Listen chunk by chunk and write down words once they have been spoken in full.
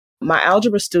My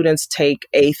algebra students take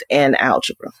 8th and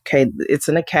algebra. Okay. It's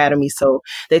an academy. So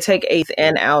they take 8th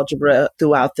and algebra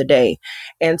throughout the day.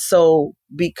 And so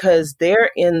because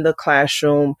they're in the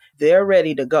classroom, they're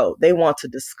ready to go. They want to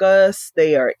discuss.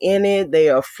 They are in it. They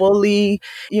are fully,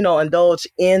 indulged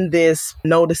in this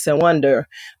notice and wonder.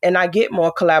 And I get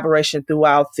more collaboration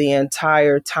throughout the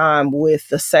entire time with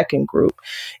the second group.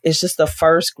 It's just the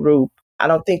first group. I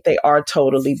don't think they are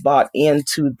totally bought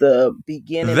into the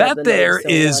beginning. That there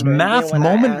is Math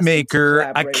Moment Maker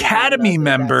Academy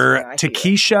member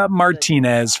Takiesha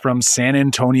Martinez from San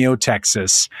Antonio,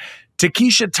 Texas.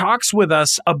 Takiesha talks with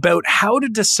us about how to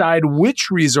decide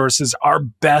which resources are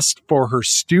best for her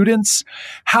students,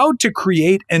 how to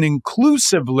create an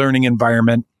inclusive learning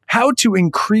environment, how to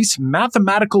increase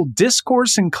mathematical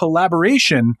discourse and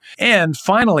collaboration, and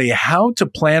finally, how to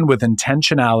plan with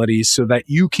intentionality so that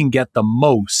you can get the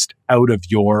most out of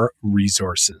your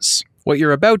resources. What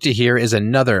you're about to hear is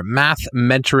another Math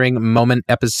Mentoring Moment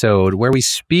episode where we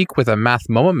speak with a math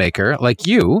moment maker like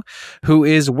you who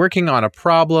is working on a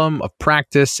problem of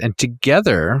practice, and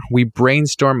together we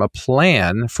brainstorm a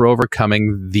plan for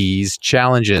overcoming these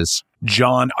challenges.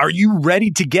 John, are you ready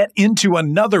to get into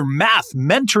another Math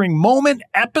Mentoring Moment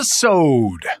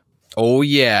episode? Oh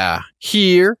yeah,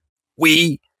 here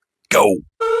we go.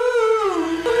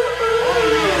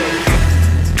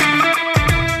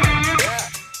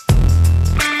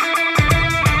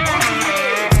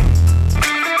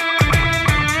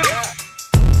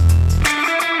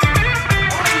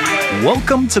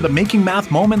 Welcome to the Making Math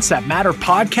Moments That Matter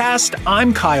podcast.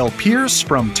 I'm Kyle Pierce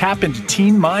from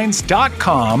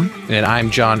tapintoteenminds.com. And I'm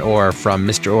John Orr from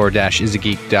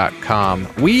mrorr-isageek.com.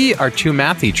 We are two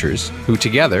math teachers who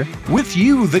together, with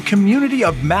you, the community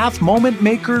of math moment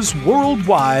makers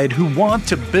worldwide who want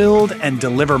to build and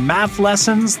deliver math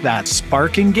lessons that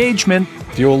spark engagement,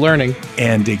 fuel learning,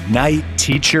 and ignite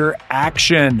teacher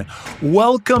action.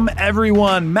 Welcome,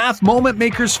 everyone, math moment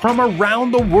makers from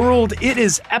around the world. It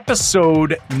is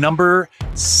episode number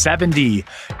 70.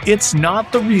 It's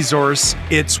not the resource,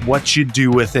 it's what you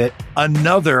do with it.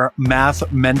 Another math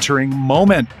mentoring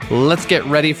moment. Let's get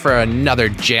ready for another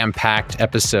jam-packed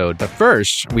episode. But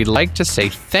first, we'd like to say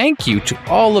thank you to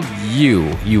all of you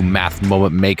math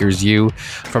moment makers, you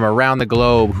from around the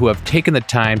globe who have taken the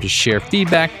time to share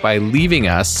feedback by leaving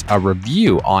us a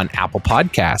review on Apple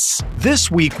Podcasts.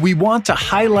 This week, we want to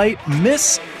highlight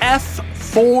Miss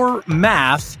F4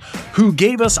 Math, who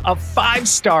gave us a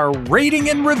 5-star rating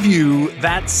and review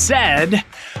that said,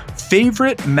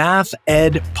 favorite math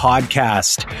ed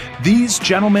podcast. These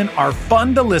gentlemen are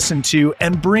fun to listen to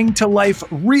and bring to life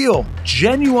real,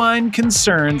 genuine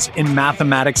concerns in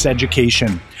mathematics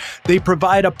education. They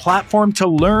provide a platform to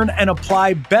learn and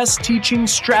apply best teaching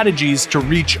strategies to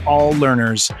reach all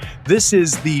learners. This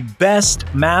is the best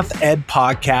math ed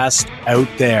podcast out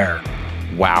there.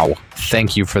 Wow.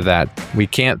 Thank you for that. We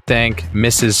can't thank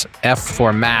Mrs.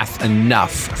 F4 Math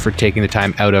enough for taking the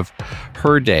time out of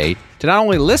her day to not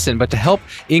only listen, but to help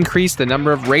increase the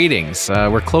number of ratings.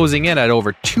 We're closing in at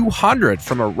over 200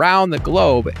 from around the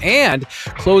globe and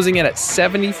closing in at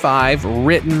 75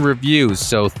 written reviews.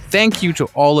 So thank you to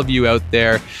all of you out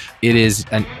there. It is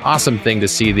an awesome thing to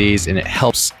see these, and it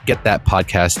helps get that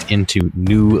podcast into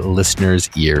new listeners'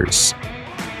 ears.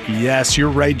 Yes, you're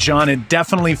right, John. It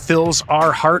definitely fills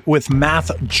our heart with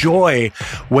math joy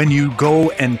when you go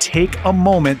and take a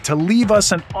moment to leave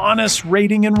us an honest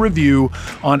rating and review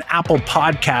on Apple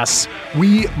Podcasts.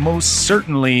 We most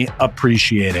certainly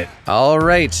appreciate it. All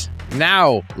right.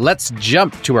 Now, let's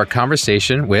jump to our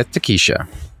conversation with Takiesha.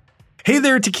 Hey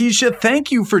there, Takiesha.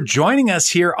 Thank you for joining us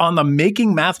here on the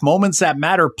Making Math Moments That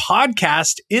Matter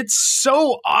podcast. It's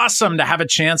so awesome to have a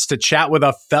chance to chat with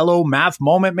a fellow math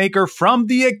moment maker from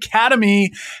the Academy.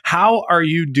 How are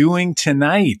you doing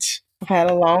tonight? I've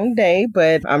had a long day,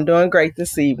 but I'm doing great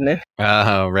this evening.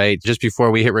 Right. Just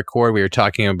before we hit record, we were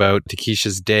talking about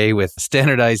Takiesha's day with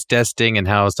standardized testing and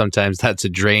how sometimes that's a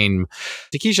drain.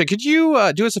 Takiesha, could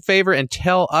you do us a favor and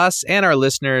tell us and our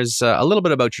listeners a little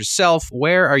bit about yourself?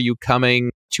 Where are you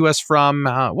coming to us from?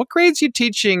 What grades are you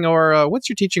teaching, or what's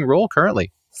your teaching role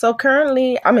currently? So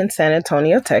currently I'm in San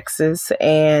Antonio, Texas,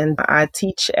 and I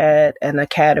teach at an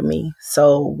academy.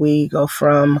 So we go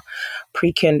from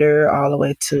pre-kinder all the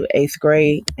way to 8th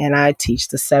grade, and I teach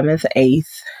the 7th,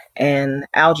 8th, and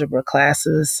algebra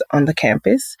classes on the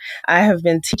campus. I have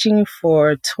been teaching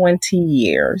for 20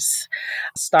 years,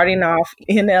 starting off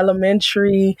in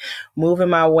elementary, moving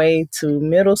my way to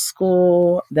middle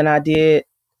school. Then I did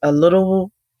a little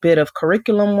bit of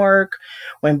curriculum work,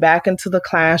 went back into the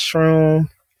classroom,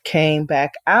 came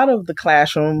back out of the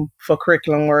classroom for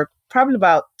curriculum work, probably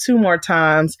about 2 more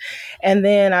times. And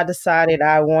then I decided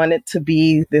I wanted to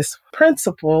be this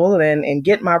principal and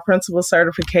get my principal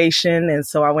certification. And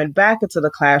so I went back into the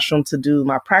classroom to do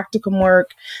my practicum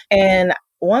work. And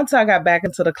once I got back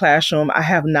into the classroom, I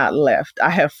have not left. I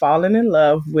have fallen in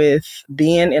love with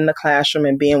being in the classroom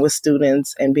and being with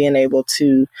students and being able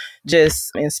to just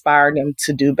inspire them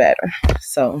to do better.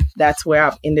 So that's where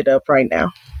I've ended up right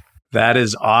now. That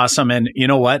is awesome. And you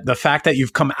know what? The fact that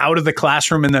you've come out of the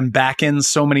classroom and then back in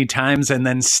so many times and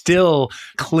then still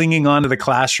clinging onto the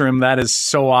classroom, that is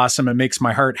so awesome. It makes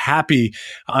my heart happy.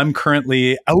 I'm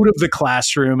currently out of the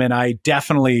classroom and I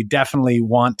definitely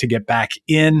want to get back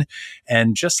in.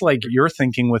 And just like you're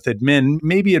thinking with admin,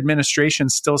 maybe administration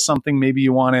is still something maybe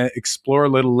you want to explore a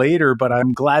little later, but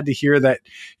I'm glad to hear that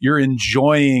you're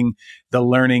enjoying the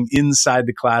learning inside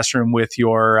the classroom with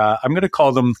your, I'm going to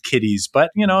call them kiddies, but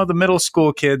you know, the middle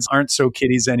school kids aren't so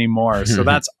kiddies anymore. So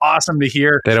that's awesome to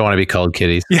hear. They don't want to be called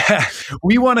kiddies. Yeah.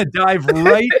 We want to dive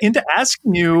right into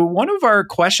asking you one of our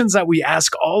questions that we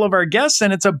ask all of our guests,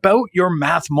 and it's about your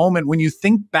math moment. When you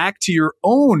think back to your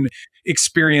own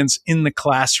experience in the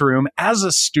classroom as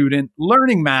a student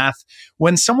learning math,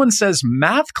 when someone says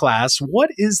math class, what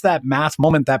is that math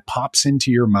moment that pops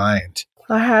into your mind?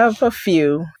 I have a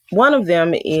few. One of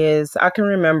them is I can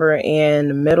remember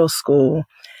in middle school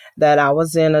that I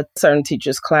was in a certain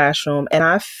teacher's classroom and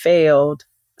I failed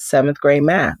 7th grade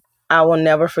math. I will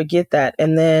never forget that.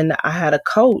 And then I had a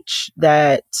coach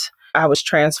that I was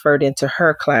transferred into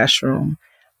her classroom.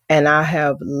 And I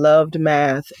have loved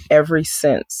math ever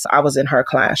since I was in her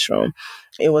classroom.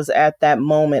 It was at that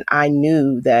moment I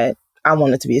knew that I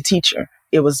wanted to be a teacher.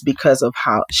 It was because of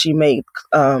how she made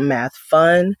math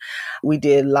fun. We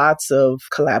did lots of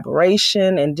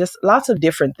collaboration and just lots of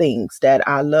different things that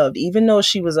I loved. Even though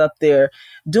she was up there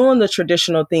doing the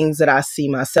traditional things that I see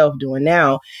myself doing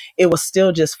now, it was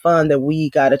still just fun that we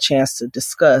got a chance to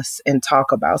discuss and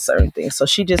talk about certain things. So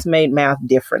she just made math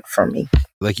different for me.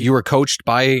 Like you were coached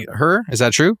by her? Is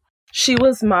that true? She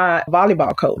was my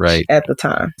volleyball coach at the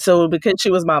time. So because she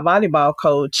was my volleyball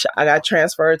coach, I got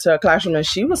transferred to her classroom and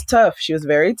she was tough. She was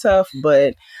very tough,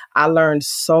 but I learned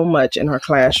so much in her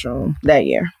classroom that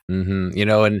year. Mm-hmm. You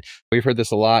know, and we've heard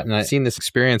this a lot and I've seen this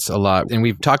experience a lot. And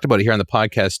we've talked about it here on the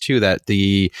podcast too, that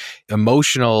the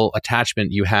emotional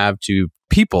attachment you have to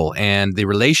people and the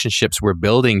relationships we're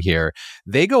building here,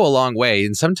 they go a long way.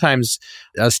 And sometimes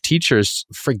us teachers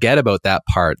forget about that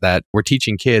part, that we're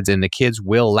teaching kids and the kids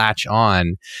will latch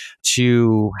on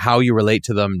to how you relate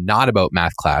to them, not about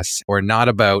math class or not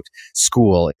about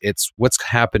school. It's what's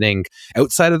happening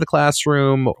outside of the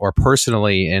classroom or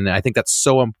personally. And I think that's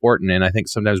so important. And I think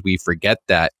sometimes we forget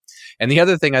that. And the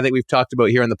other thing I think we've talked about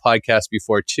here on the podcast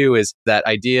before too is that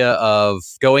idea of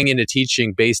going into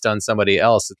teaching based on somebody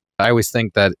else. I always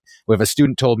think that if a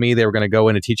student told me they were going to go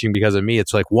into teaching because of me,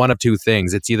 it's like one of two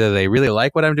things. It's either they really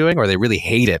like what I'm doing or they really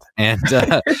hate it. And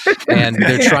and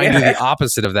they're trying to do the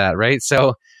opposite of that, right?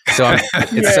 So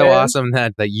it's so awesome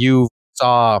that you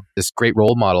saw this great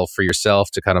role model for yourself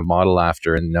to kind of model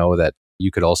after and know that you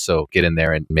could also get in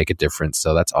there and make a difference.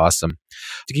 So that's awesome.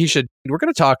 Takiesha, we're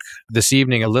going to talk this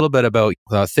evening a little bit about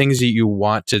things that you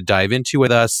want to dive into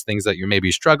with us, things that you're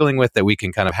maybe struggling with that we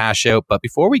can kind of hash out. But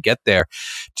before we get there,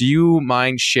 do you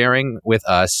mind sharing with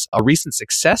us a recent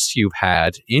success you've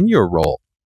had in your role?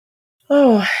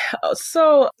 Oh,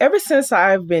 so ever since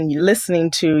I've been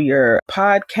listening to your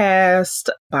podcast,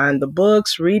 buying the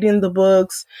books, reading the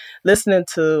books, listening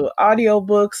to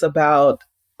audiobooks about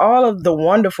all of the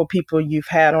wonderful people you've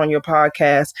had on your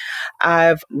podcast,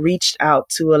 I've reached out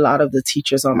to a lot of the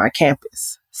teachers on my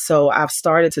campus. So I've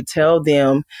started to tell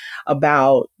them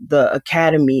about the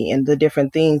academy and the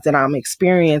different things that I'm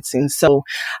experiencing. So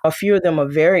a few of them are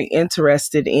very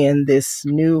interested in this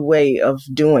new way of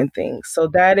doing things. So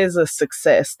that is a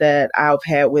success that I've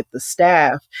had with the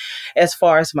staff. As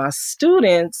far as my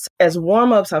students, as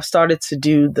warm-ups, I've started to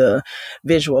do the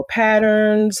visual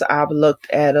patterns. I've looked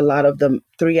at a lot of the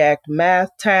 3-act math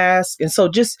tasks. And so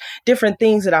just different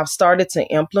things that I've started to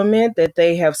implement that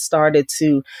they have started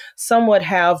to somewhat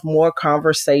have more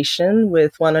conversation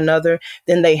with one another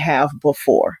than they have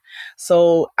before.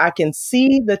 So I can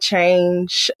see the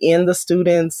change in the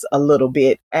students a little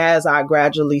bit as I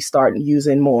gradually start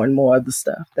using more and more of the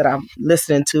stuff that I'm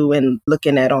listening to and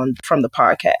looking at from the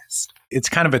podcast. It's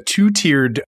kind of a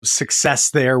two-tiered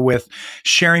success there with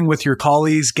sharing with your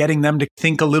colleagues, getting them to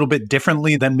think a little bit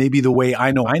differently than maybe the way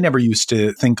I know I never used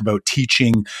to think about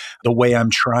teaching the way I'm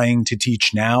trying to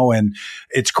teach now. And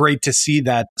it's great to see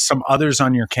that some others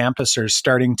on your campus are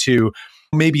starting to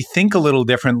maybe think a little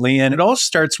differently. And it all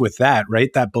starts with that,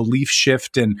 right? That belief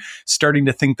shift and starting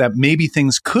to think that maybe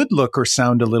things could look or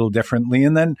sound a little differently.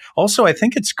 And then also, I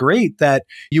think it's great that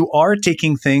you are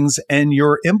taking things and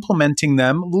you're implementing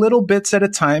them little bits at a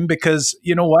time, because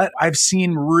you know what? I've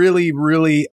seen really,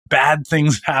 really bad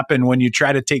things happen when you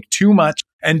try to take too much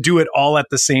and do it all at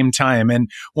the same time. And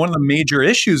one of the major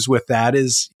issues with that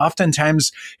is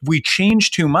oftentimes if we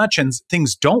change too much and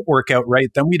things don't work out right,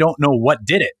 then we don't know what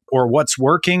did it or what's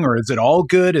working, or is it all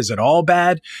good? Is it all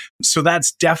bad? So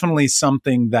that's definitely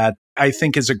something that I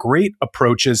think is a great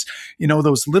approach is,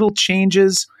 those little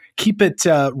changes. Keep it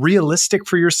realistic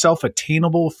for yourself,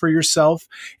 attainable for yourself,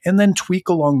 and then tweak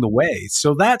along the way.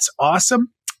 So that's awesome.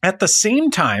 At the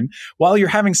same time, while you're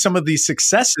having some of these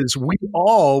successes, we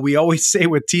always say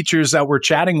with teachers that we're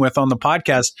chatting with on the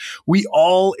podcast, we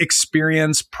all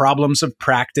experience problems of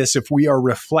practice. If we are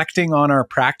reflecting on our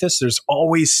practice, there's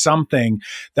always something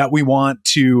that we want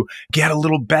to get a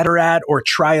little better at or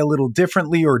try a little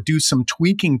differently or do some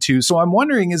tweaking to. So I'm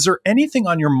wondering, is there anything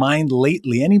on your mind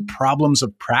lately, any problems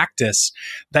of practice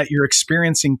that you're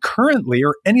experiencing currently,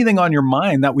 or anything on your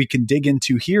mind that we can dig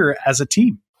into here as a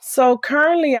team? So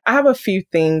currently, I have a few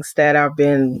things that I've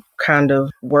been kind of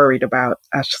worried about,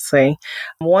 I should say.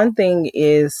 One thing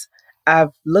is I've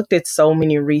looked at so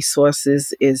many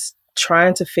resources, is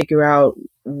trying to figure out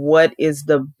what is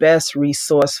the best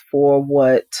resource for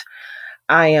what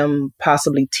I am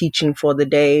possibly teaching for the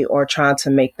day, or trying to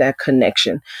make that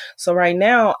connection. So right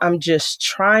now, I'm just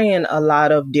trying a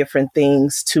lot of different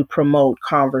things to promote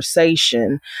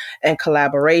conversation and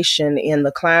collaboration in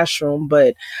the classroom.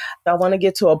 But I want to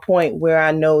get to a point where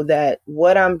I know that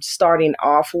what I'm starting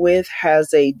off with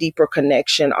has a deeper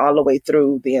connection all the way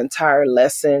through the entire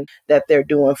lesson that they're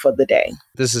doing for the day.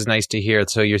 This is nice to hear.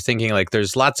 So you're thinking like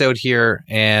there's lots out here,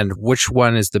 and which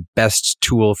one is the best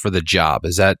tool for the job?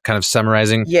 Is that kind of summarizing?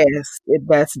 Yes,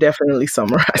 that's definitely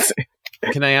summarizing.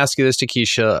 Can I ask you this,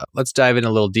 Takiesha? Let's dive in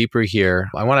a little deeper here.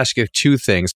 I want to ask you two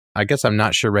things. I guess I'm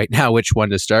not sure right now which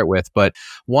one to start with, but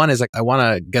one is I want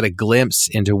to get a glimpse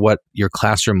into what your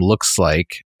classroom looks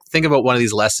like. Think about one of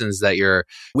these lessons that you're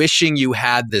wishing you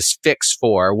had this fix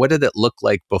for. What did it look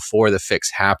like before the fix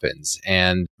happens?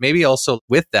 And maybe also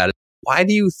with that, why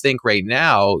do you think right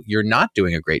now you're not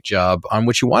doing a great job on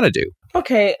what you want to do?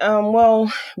 Okay.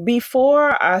 Well,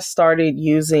 before I started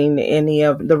using any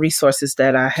of the resources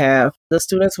that I have, the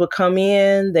students would come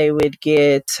in,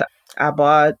 I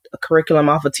bought a curriculum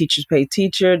off of Teachers Pay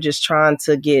Teacher, just trying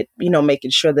to get,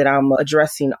 making sure that I'm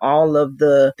addressing all of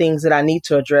the things that I need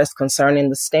to address concerning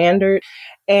the standard.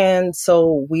 And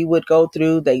so we would go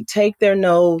through, they take their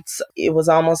notes. It was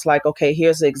almost like, okay,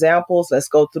 here's the examples. Let's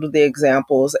go through the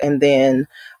examples. And then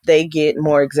they get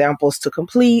more examples to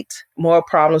complete, more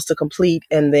problems to complete.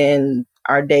 And then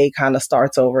our day kind of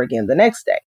starts over again the next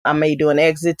day. I may do an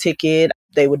exit ticket.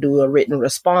 They would do a written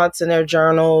response in their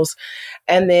journals,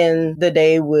 and then the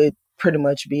day would pretty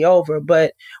much be over.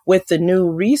 But with the new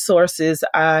resources,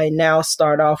 I now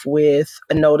start off with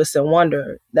a notice and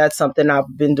wonder. That's something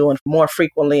I've been doing more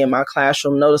frequently in my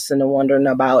classroom, noticing and wondering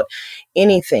about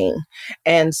anything.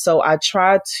 And so I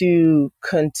try to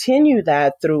continue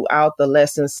that throughout the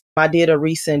lessons. I did a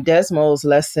recent Desmos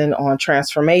lesson on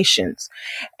transformations,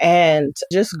 and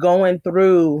just going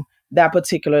through that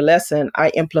particular lesson,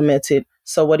 I implemented.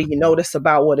 So what do you notice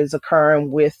about what is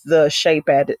occurring with the shape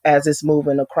as it's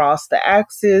moving across the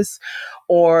axis,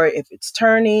 or if it's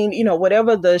turning,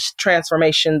 whatever the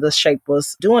transformation the shape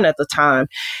was doing at the time.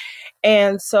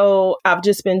 And so I've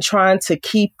just been trying to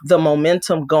keep the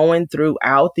momentum going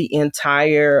throughout the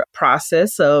entire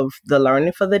process of the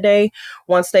learning for the day.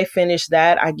 Once they finish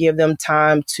that, I give them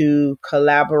time to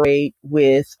collaborate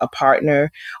with a partner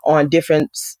on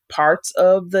different parts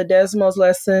of the Desmos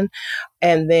lesson.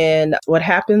 And then what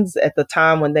happens at the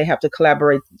time when they have to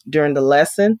collaborate during the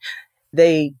lesson,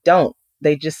 they don't.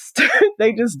 They just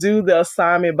they just do the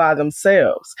assignment by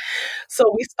themselves.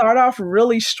 So we start off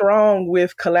really strong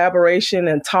with collaboration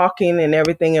and talking and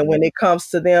everything. And when it comes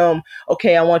to them,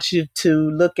 okay, I want you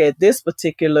to look at this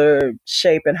particular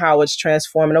shape and how it's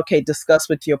transforming. Okay, discuss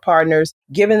with your partners,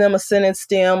 giving them a sentence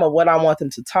stem of what I want them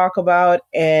to talk about,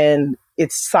 and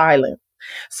it's silent.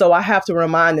 So I have to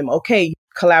remind them, okay,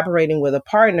 collaborating with a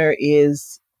partner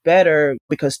is better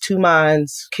because two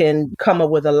minds can come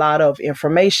up with a lot of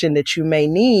information that you may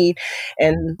need.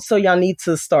 And so y'all need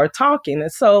to start talking.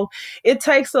 And so it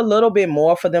takes a little bit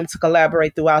more for them to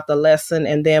collaborate throughout the lesson.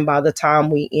 And then by the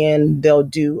time we end, they'll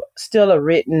do still a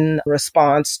written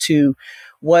response to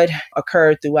what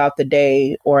occurred throughout the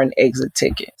day or an exit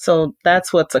ticket. So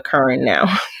that's what's occurring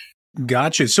now.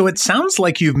 Gotcha. So it sounds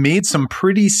like you've made some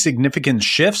pretty significant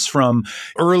shifts from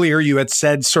earlier. You had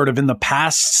said sort of in the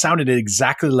past sounded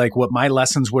exactly like what my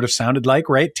lessons would have sounded like,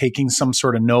 right? Taking some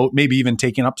sort of note, maybe even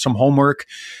taking up some homework,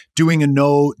 doing a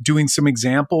note, doing some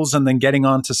examples, and then getting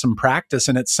on to some practice.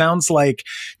 And it sounds like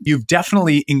you've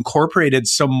definitely incorporated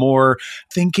some more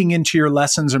thinking into your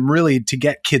lessons and really to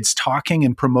get kids talking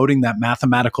and promoting that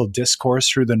mathematical discourse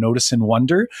through the notice and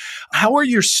wonder. How are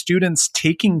your students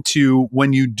taking to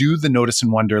when you do the notice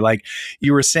and wonder? Like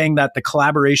you were saying that the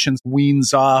collaboration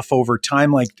weans off over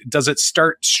time. Like, does it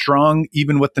start strong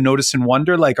even with the notice and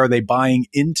wonder? Like, are they buying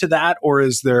into that? Or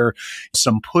is there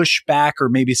some pushback or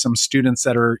maybe some students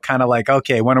that are kind of like,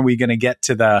 okay, when are we going to get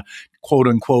to the quote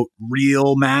unquote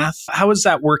real math? How is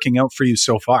that working out for you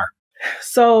so far?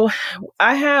 So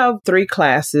I have 3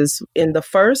 classes. In the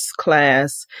first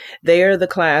class, they're the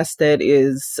class that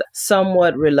is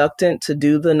somewhat reluctant to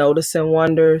do the notice and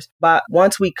wonders. But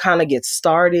once we kind of get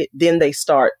started, then they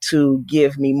start to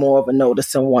give me more of a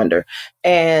notice and wonder.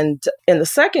 And in the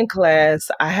second class,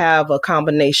 I have a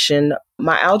combination.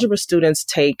 My algebra students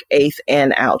take 8th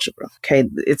and algebra. Okay.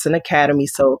 It's an academy.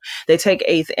 So they take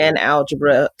 8th and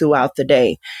algebra throughout the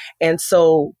day. And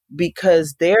so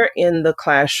because they're in the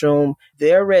classroom,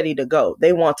 they're ready to go.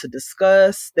 They want to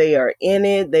discuss. They are in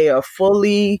it. They are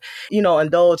fully,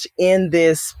 indulged in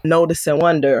this notice and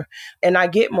wonder. And I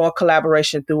get more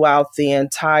collaboration throughout the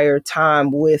entire time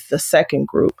with the second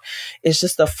group. It's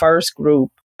just the first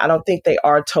group. I don't think they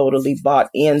are totally bought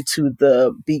into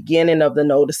the beginning of the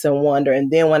notice and wonder.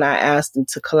 And then when I ask them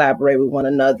to collaborate with one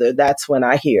another, that's when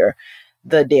I hear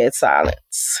the dead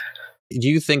silence. Do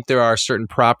you think there are certain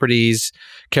properties,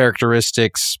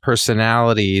 characteristics,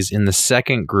 personalities in the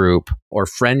second group or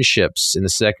friendships in the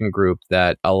second group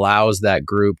that allows that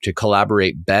group to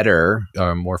collaborate better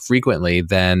or more frequently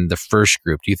than the first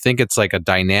group? Do you think it's like a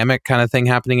dynamic kind of thing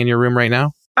happening in your room right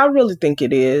now? I really think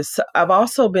it is. I've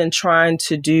also been trying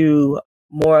to do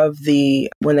more of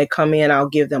when they come in, I'll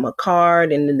give them a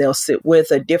card and then they'll sit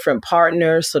with a different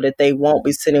partner so that they won't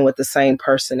be sitting with the same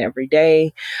person every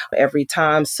day, every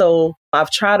time. So I've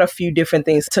tried a few different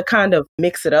things to kind of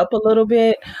mix it up a little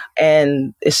bit.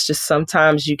 And it's just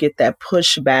sometimes you get that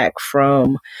pushback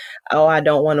from, oh, I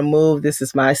don't want to move. This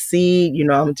is my seat.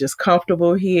 I'm just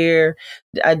comfortable here.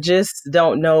 I just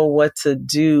don't know what to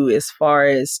do as far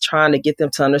as trying to get them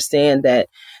to understand that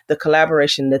the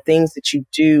collaboration, the things that you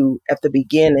do at the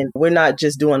beginning, we're not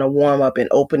just doing a warm up and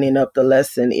opening up the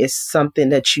lesson. It's something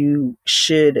that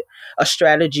a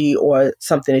strategy or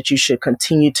something that you should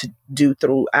continue to do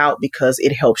throughout because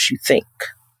it helps you think.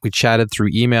 We chatted through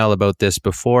email about this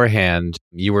beforehand.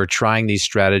 You were trying these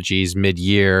strategies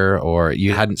mid-year or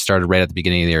you hadn't started right at the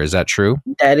beginning of the year. Is that true?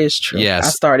 That is true. Yes. I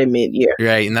started mid-year.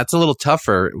 Right. And that's a little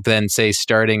tougher than, say,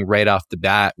 starting right off the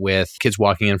bat with kids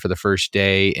walking in for the first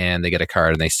day and they get a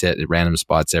card and they sit at random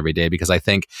spots every day. Because I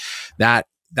think that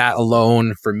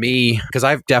alone for me, because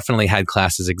I've definitely had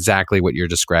classes exactly what you're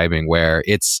describing where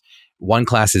it's one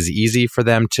class is easy for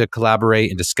them to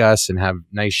collaborate and discuss and have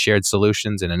nice shared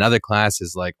solutions. And another class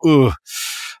is like, ooh,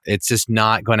 it's just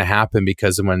not going to happen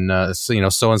because when,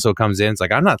 so-and-so comes in, it's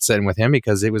like, I'm not sitting with him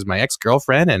because it was my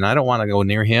ex-girlfriend and I don't want to go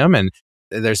near him. And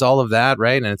there's all of that,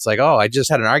 right? And it's like, oh, I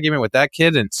just had an argument with that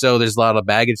kid. And so there's a lot of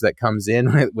baggage that comes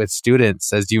in with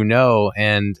students, as you know,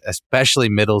 and especially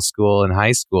middle school and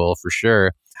high school for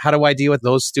sure. How do I deal with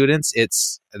those students?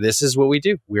 This is what we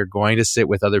do. We're going to sit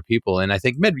with other people. And I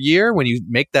think mid-year, when you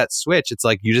make that switch, it's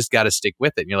like, you just got to stick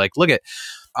with it. And you're like, look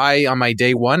I, on my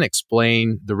day one,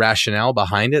 explain the rationale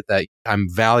behind it, that I'm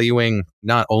valuing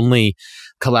not only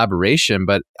collaboration,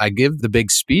 but I give the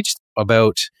big speech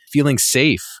about feeling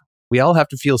safe. We all have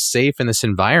to feel safe in this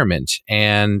environment,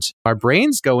 and our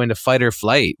brains go into fight or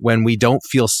flight when we don't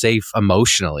feel safe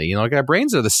emotionally. Like our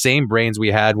brains are the same brains we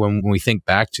had when we think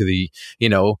back to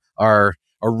our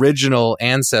original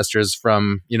ancestors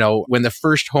from, when the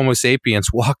first Homo sapiens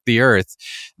walked the earth,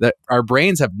 that our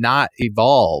brains have not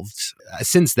evolved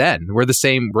since then. We're the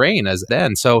same brain as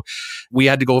then. So we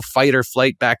had to go fight or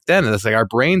flight back then. And it's like our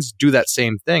brains do that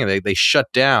same thing. They shut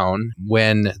down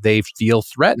when they feel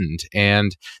threatened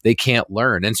and they can't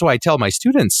learn. And so I tell my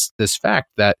students this fact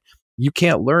that you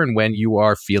can't learn when you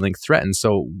are feeling threatened.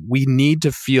 So we need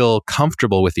to feel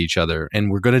comfortable with each other. And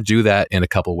we're going to do that in a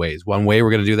couple ways. One way we're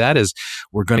going to do that is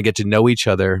we're going to get to know each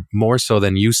other more so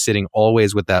than you sitting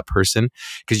always with that person,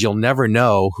 because you'll never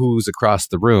know who's across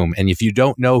the room. And if you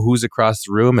don't know who's across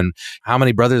the room and how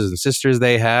many brothers and sisters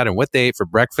they had and what they ate for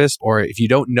breakfast, or if you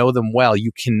don't know them well,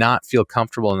 you cannot feel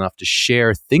comfortable enough to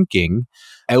share thinking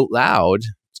out loud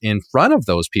in front of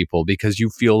those people because you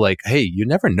feel like, hey, you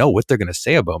never know what they're going to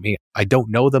say about me. I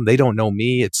don't know them. They don't know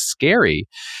me. It's scary.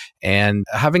 And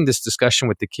having this discussion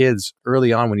with the kids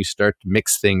early on when you start to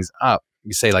mix things up,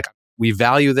 you say like, we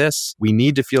value this. We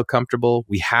need to feel comfortable.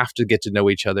 We have to get to know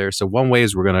each other. So one way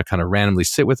is we're going to kind of randomly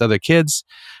sit with other kids.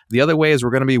 The other way is we're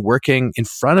going to be working in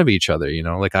front of each other. You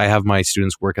know, like I have my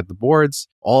students work at the boards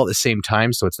all at the same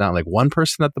time. So it's not like one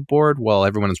person at the board while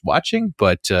everyone is watching,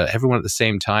 but everyone at the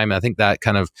same time. I think that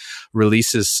kind of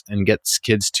releases and gets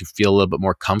kids to feel a little bit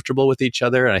more comfortable with each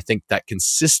other. And I think that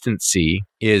consistency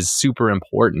is super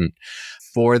important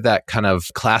for that kind of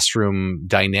classroom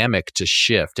dynamic to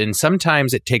shift. And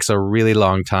sometimes it takes a really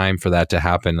long time for that to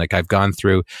happen. Like I've gone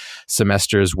through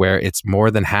semesters where it's more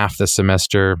than half the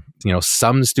semester. You know,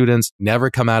 some students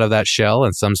never come out of that shell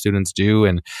and some students do.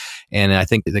 And I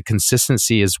think the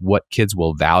consistency is what kids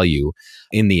will value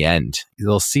in the end.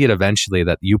 They'll see it eventually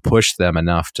that you push them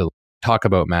enough to talk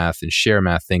about math and share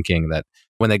math thinking that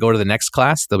when they go to the next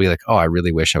class, they'll be like, oh, I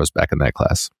really wish I was back in that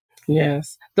class.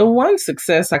 Yes. The one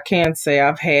success I can say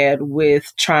I've had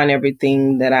with trying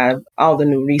everything all the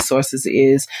new resources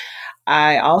is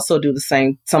I also do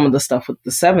some of the stuff with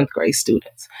the 7th grade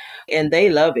students. And they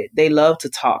love it. They love to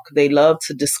talk. They love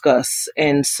to discuss.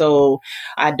 And so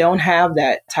I don't have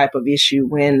that type of issue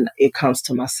when it comes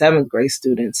to my 7th grade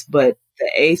students. But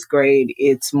the 8th grade,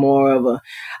 it's more of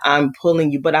I'm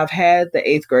pulling you. But I've had the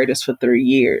 8th graders for 3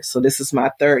 years. So this is my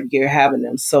 3rd year having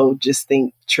them. So just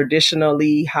think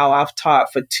traditionally how I've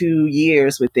taught for 2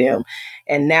 years with them.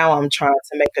 And now I'm trying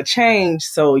to make a change.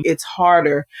 So it's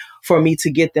harder for me to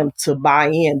get them to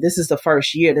buy in. This is the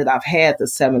first year that I've had the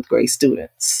 7th grade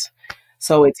students.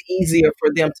 So it's easier for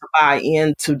them to buy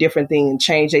into different things and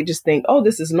change. They just think, oh,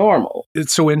 this is normal.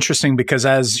 It's so interesting because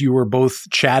as you were both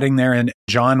chatting there and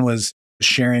John was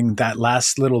sharing that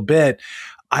last little bit,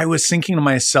 I was thinking to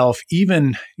myself,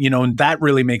 even, and that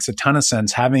really makes a ton of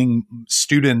sense, having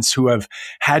students who have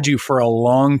had you for a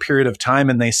long period of time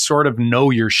and they sort of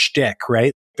know your shtick,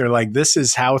 right? They're like, this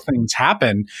is how things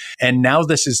happen. And now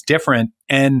this is different.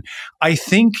 And I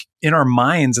think in our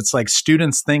minds, it's like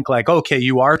students think like, okay,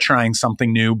 you are trying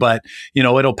something new, but,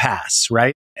 it'll pass,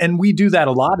 right? And we do that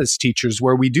a lot as teachers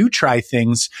where we do try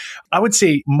things. I would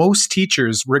say most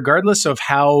teachers, regardless of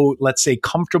how, let's say,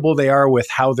 comfortable they are with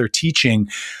how they're teaching,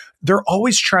 they're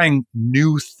always trying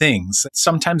new things.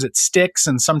 Sometimes it sticks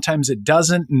and sometimes it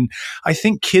doesn't. And I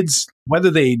think kids,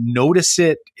 whether they notice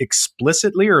it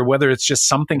explicitly or whether it's just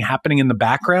something happening in the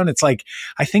background, it's like,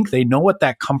 I think they know what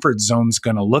that comfort zone's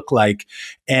going to look like.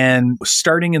 And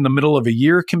starting in the middle of a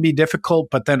year can be difficult,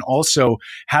 but then also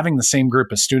having the same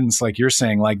group of students, like you're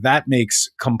saying, like that makes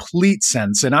complete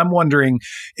sense. And I'm wondering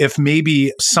if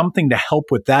maybe something to help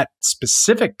with that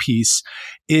specific piece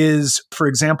is, for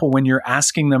example, when you're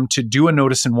asking them to do a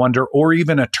notice and wonder or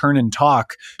even a turn and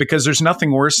talk, because there's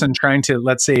nothing worse than trying to,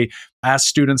 let's say, ask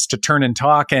students to turn and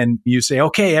talk and you say,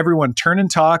 okay, everyone turn and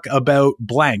talk about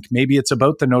blank. Maybe it's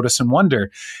about the notice and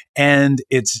wonder and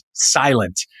it's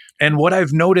silent. And what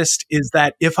I've noticed is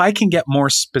that if I can get more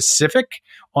specific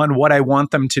on what I want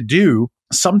them to do,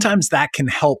 sometimes that can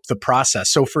help the process.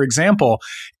 So for example,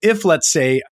 if let's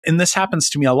say, and this happens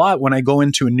to me a lot when I go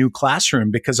into a new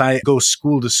classroom because I go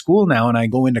school to school now and I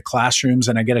go into classrooms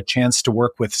and I get a chance to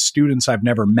work with students I've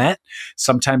never met.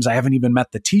 Sometimes I haven't even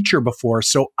met the teacher before.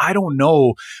 So I don't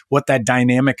know what that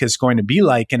dynamic is going to be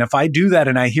like. And if I do that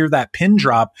and I hear that pin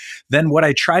drop, then what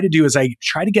I try to do is I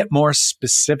try to get more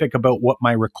specific about what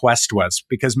my request was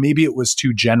because maybe it was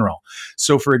too general.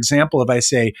 So for example, if I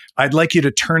say, I'd like you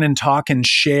to turn and talk and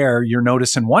share your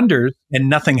notice and wonder and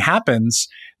nothing happens,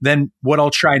 then what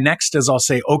I'll try next is I'll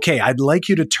say, okay, I'd like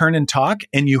you to turn and talk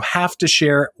and you have to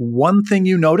share one thing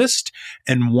you noticed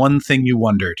and one thing you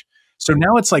wondered. So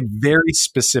now it's like very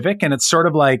specific and it's sort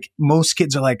of like most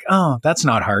kids are like, oh, that's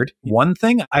not hard. One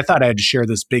thing, I thought I had to share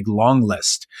this big long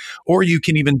list. Or you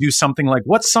can even do something like,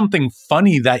 what's something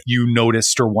funny that you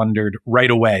noticed or wondered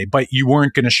right away, but you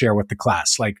weren't going to share with the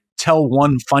class? Like tell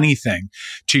one funny thing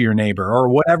to your neighbor or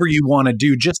whatever you want to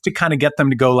do just to kind of get them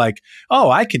to go like,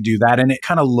 oh, I could do that. And it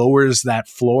kind of lowers that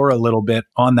floor a little bit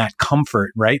on that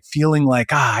comfort, right? Feeling like,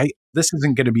 this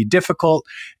isn't going to be difficult.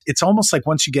 It's almost like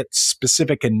once you get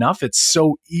specific enough, it's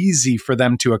so easy for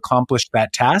them to accomplish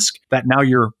that task that now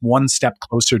you're one step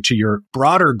closer to your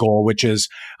broader goal, which is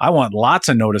I want lots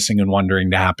of noticing and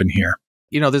wondering to happen here.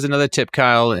 There's another tip,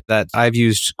 Kyle, that I've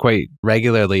used quite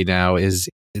regularly now is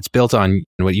it's built on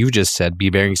what you just said, be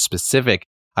very specific.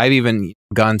 I've even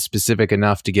gone specific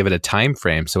enough to give it a time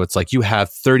frame. So it's like you have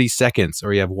 30 seconds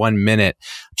or you have 1 minute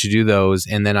to do those.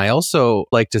 And then I also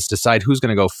like to decide who's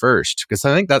going to go first, because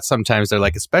I think that sometimes they're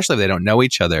like, especially if they don't know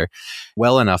each other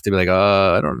well enough, to be like,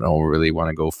 I don't know, really want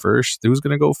to go first. Who's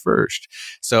going to go first?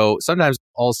 So sometimes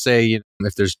I'll say,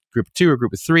 if there's group of 2 or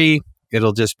group of 3,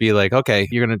 it'll just be like, okay,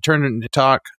 you're going to turn and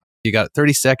talk. You got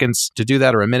 30 seconds to do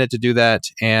that or a minute to do that.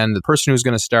 And the person who's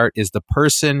going to start is the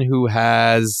person who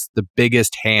has the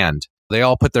biggest hand. They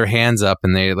all put their hands up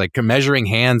and they like measuring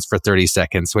hands for 30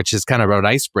 seconds, which is kind of an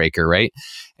icebreaker, right?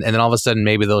 And then all of a sudden,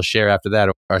 maybe they'll share after that.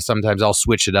 Or sometimes I'll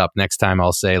switch it up. Next time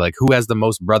I'll say like, who has the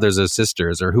most brothers or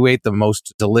sisters, or who ate the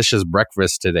most delicious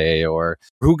breakfast today, or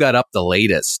who got up the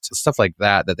latest, stuff like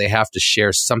that, that they have to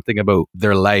share something about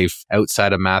their life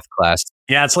outside of math class.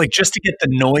 Yeah, it's like just to get the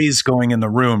noise going in the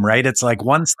room, right? It's like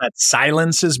once that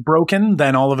silence is broken,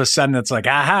 then all of a sudden it's like,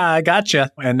 aha, I gotcha.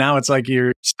 And now it's like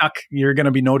you're stuck. You're going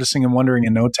to be noticing and wondering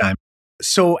in no time.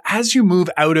 So as you move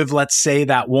out of, let's say,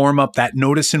 that warm up, that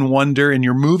notice and wonder, and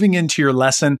you're moving into your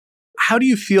lesson, how do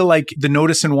you feel like the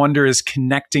notice and wonder is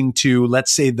connecting to,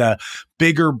 let's say, the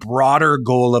bigger, broader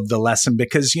goal of the lesson?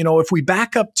 Because, if we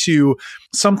back up to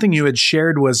something you had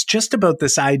shared was just about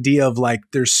this idea of like,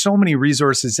 there's so many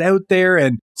resources out there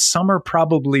and some are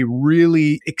probably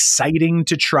really exciting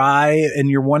to try and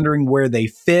you're wondering where they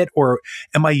fit, or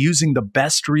am I using the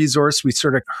best resource? We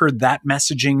sort of heard that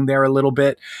messaging there a little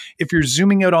bit. If you're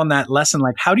zooming out on that lesson,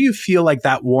 like how do you feel like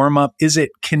that warm up, is it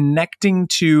connecting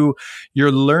to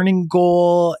your learning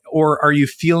goal, or are you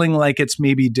feeling like it's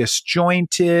maybe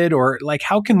disjointed, or like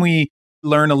how can we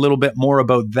learn a little bit more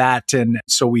about that, and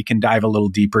so we can dive a little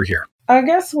deeper here? I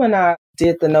guess when I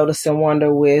did the notice and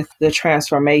wonder with the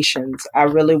transformations, I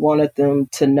really wanted them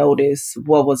to notice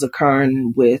what was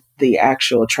occurring with the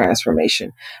actual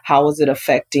transformation. How was it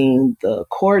affecting the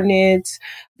coordinates,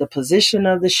 the position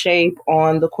of the shape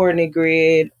on the coordinate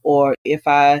grid, or if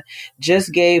I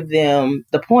just gave them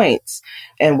the points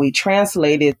and we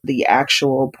translated the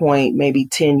actual point, maybe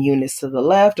 10 units to the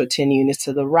left or 10 units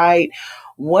to the right,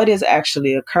 what is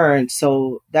actually occurring.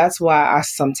 So that's why I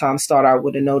sometimes start out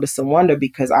with a notice and wonder,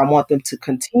 because I want them to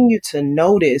continue to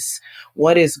notice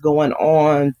what is going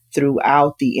on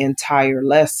throughout the entire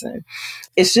lesson.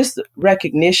 It's just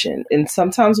recognition. And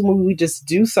sometimes when we just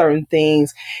do certain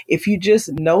things, if you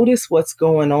just notice what's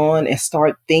going on and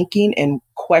start thinking and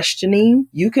questioning,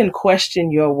 you can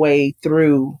question your way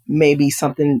through maybe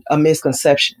a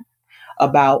misconception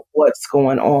about what's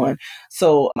going on.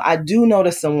 So I do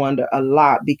notice and wonder a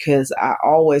lot, because I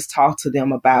always talk to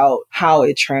them about how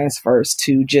it transfers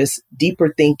to just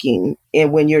deeper thinking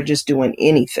and when you're just doing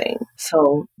anything.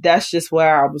 So that's just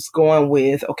where I was going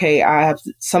with, okay,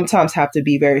 sometimes have to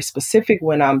be very specific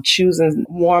when I'm choosing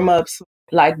warm-ups.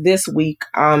 Like this week,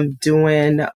 I'm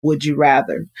doing Would You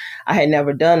Rather. I had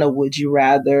never done a Would You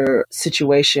Rather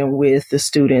situation with the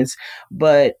students,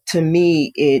 but to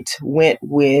me, it went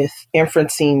with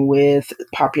inferencing with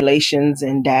populations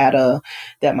and data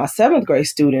that my 7th grade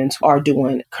students are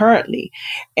doing currently.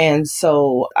 And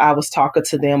so I was talking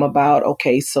to them about,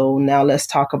 okay, so now let's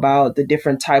talk about the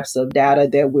different types of data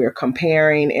that we're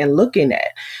comparing and looking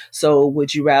at. So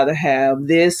would you rather have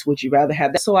this? Would you rather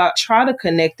have that? So I try to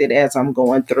connect it as I'm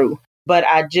going through, but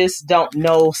I just don't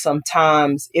know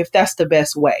sometimes if that's the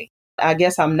best way. I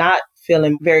guess I'm not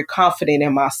feeling very confident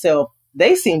in myself.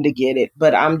 They seem to get it,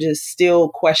 but I'm just still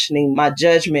questioning my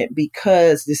judgment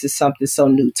because this is something so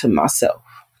new to myself.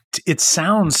 It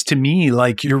sounds to me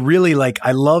like you're really like,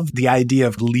 I love the idea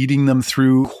of leading them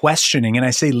through questioning. And I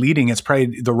say leading, it's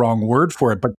probably the wrong word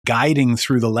for it, but guiding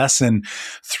through the lesson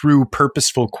through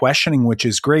purposeful questioning, which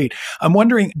is great. I'm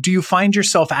wondering, do you find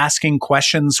yourself asking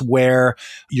questions where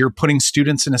you're putting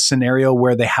students in a scenario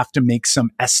where they have to make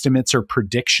some estimates or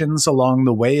predictions along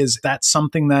the way? Is that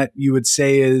something that you would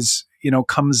say is,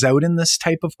 comes out in this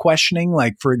type of questioning?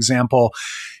 Like, for example,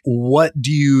 what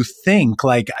do you think?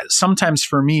 Like sometimes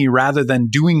for me, rather than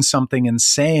doing something and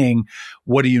saying,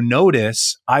 what do you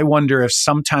notice? I wonder if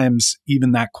sometimes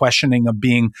even that questioning of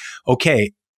being,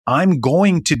 okay, I'm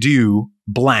going to do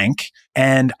blank,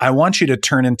 and I want you to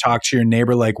turn and talk to your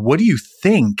neighbor. Like, what do you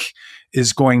think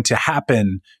is going to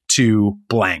happen to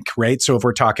blank, right? So if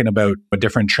we're talking about a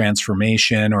different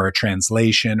transformation or a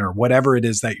translation or whatever it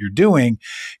is that you're doing,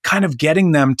 kind of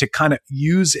getting them to kind of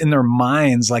use in their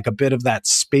minds like a bit of that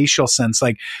spatial sense.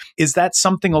 Like, is that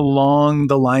something along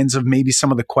the lines of maybe some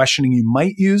of the questioning you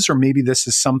might use, or maybe this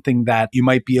is something that you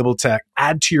might be able to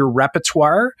add to your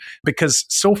repertoire? Because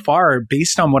so far,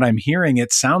 based on what I'm hearing,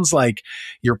 it sounds like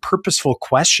your purposeful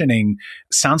questioning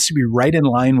sounds to be right in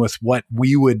line with what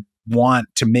we would want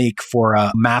to make for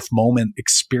a math moment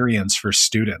experience for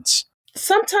students.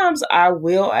 Sometimes I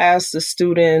will ask the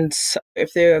students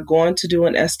if they're going to do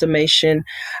an estimation,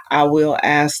 I will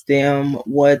ask them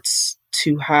what's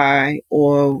too high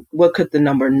or what could the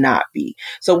number not be.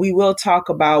 So we will talk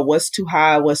about what's too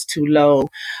high, what's too low.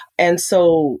 And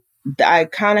so I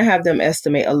kind of have them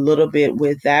estimate a little bit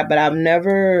with that, but I've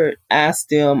never asked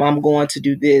them, I'm going to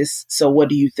do this, so what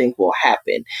do you think will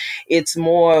happen? It's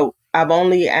more, I've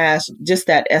only asked just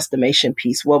that estimation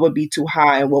piece. What would be too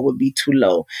high and what would be too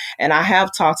low? And I have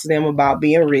talked to them about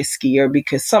being riskier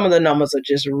because some of the numbers are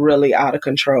just really out of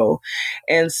control.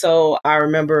 And so I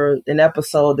remember an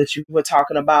episode that you were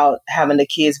talking about having the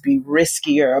kids be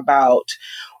riskier about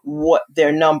what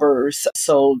their numbers.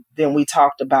 So then we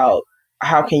talked about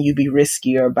how can you be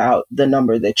riskier about the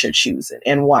number that you're choosing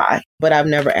and why? But I've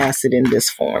never asked it in this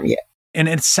form yet. And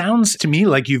it sounds to me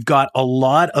like you've got a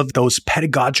lot of those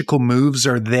pedagogical moves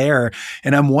are there.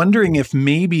 And I'm wondering if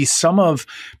maybe some of,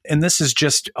 and this is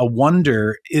just a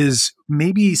wonder, is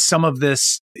maybe some of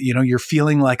this, you're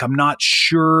feeling like I'm not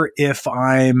sure if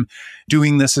I'm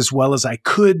doing this as well as I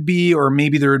could be, or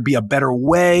maybe there would be a better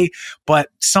way, but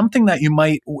something that you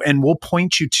might, and we'll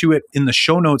point you to it in the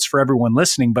show notes for everyone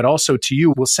listening, but also to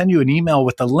you, we'll send you an email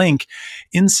with a link.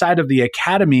 Inside of the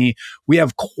Academy, we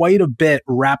have quite a bit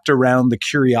wrapped around the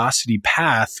curiosity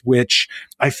path, which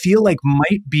I feel like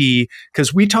might be,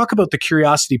 because we talk about the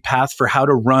curiosity path for how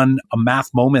to run a math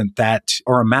moment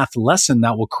or a math lesson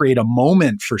that will create a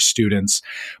moment for students.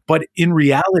 But in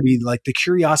reality, like the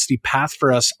curiosity path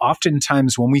for us,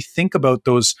 oftentimes when we think about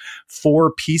those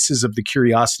 4 pieces of the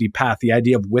curiosity path, the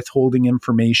idea of withholding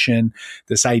information,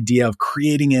 this idea of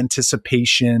creating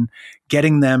anticipation,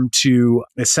 getting them to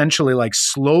essentially like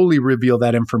slowly reveal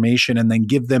that information and then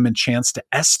give them a chance to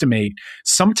estimate.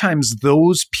 Sometimes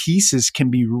those pieces can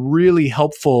be really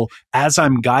helpful as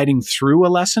I'm guiding through a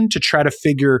lesson to try to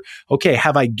figure, okay,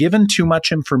 have I given too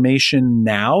much information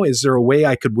now? Is there a way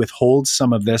I could withhold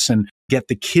some of this and get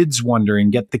the kids wondering,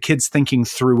 get the kids thinking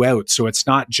throughout? So it's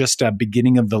not just a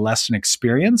beginning of the lesson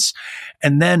experience.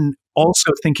 And then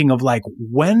also thinking of like,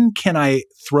 when can I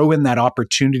throw in that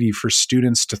opportunity for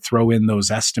students to throw in those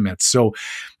estimates? So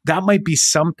that might be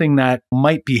something that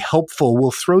might be helpful.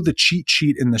 We'll throw the cheat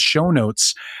sheet in the show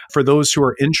notes for those who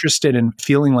are interested in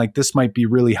feeling like this might be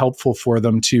really helpful for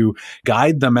them to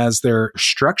guide them as they're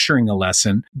structuring a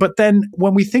lesson. But then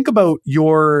when we think about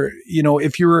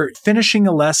if you're finishing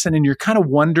a lesson and you're kind of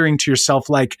wondering to yourself,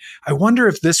 like, I wonder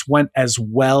if this went as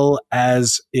well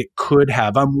as it could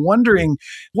have. I'm wondering,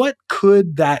 what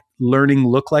could that learning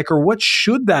look like, or what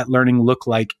should that learning look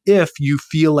like if you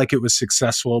feel like it was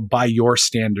successful by your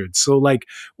standards? So like,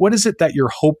 what is it that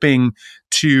you're hoping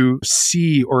to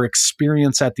see or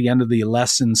experience at the end of the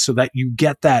lesson so that you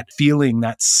get that feeling,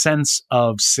 that sense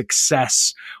of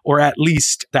success, or at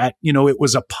least that, it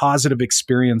was a positive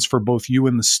experience for both you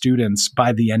and the students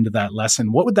by the end of that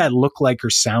lesson? What would that look like or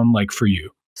sound like for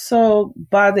you? So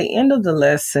by the end of the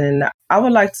lesson, I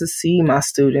would like to see my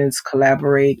students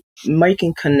collaborate,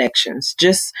 making connections,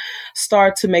 just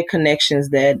start to make connections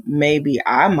that maybe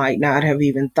I might not have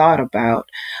even thought about.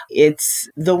 It's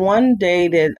the one day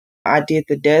that I did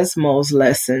the Desmos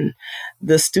lesson,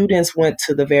 the students went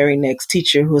to the very next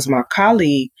teacher, who was my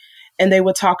colleague, and they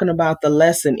were talking about the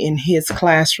lesson in his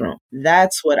classroom.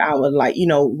 That's what I would like,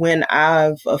 when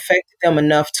I've affected them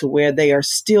enough to where they are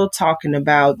still talking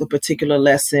about the particular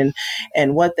lesson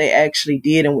and what they actually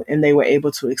did, and they were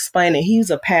able to explain it. He's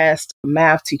a past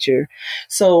math teacher,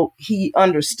 so he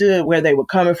understood where they were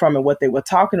coming from and what they were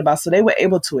talking about. So they were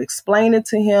able to explain it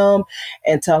to him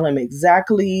and tell him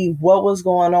exactly what was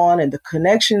going on and the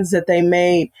connections that they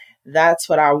made. That's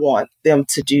what I want them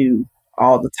to do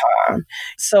all the time.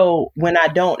 So when I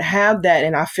don't have that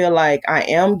and I feel like I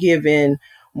am given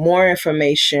more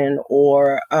information,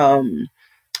 or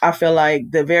I feel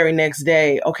like the very next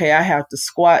day, okay, I have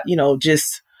to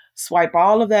just swipe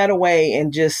all of that away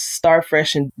and just start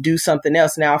fresh and do something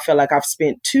else. Now I feel like I've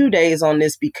spent 2 days on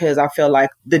this because I feel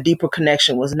like the deeper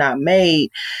connection was not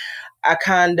made. I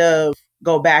kind of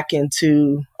go back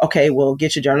into, okay, well,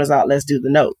 get your journals out. Let's do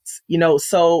the notes.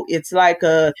 So it's like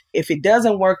if it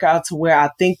doesn't work out to where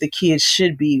I think the kids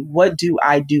should be, what do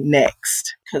I do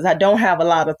next? Because I don't have a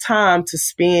lot of time to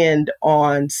spend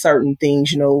on certain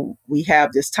things. We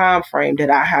have this time frame that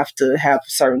I have to have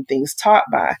certain things taught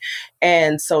by.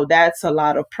 And so that's a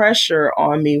lot of pressure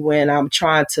on me when I'm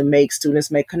trying to make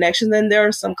students make connections. And there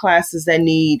are some classes that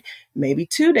need maybe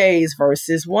 2 days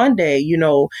versus 1 day.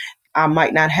 I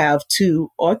might not have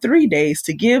 2 or 3 days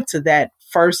to give to that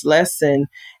first lesson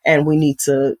and we need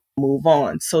to move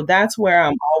on. So that's where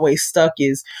I'm always stuck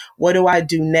is what do I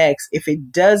do next if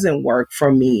it doesn't work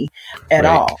for me at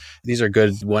all? These are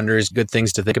good wonders, good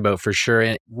things to think about for sure.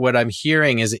 And what I'm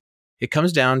hearing is it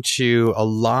comes down to a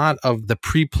lot of the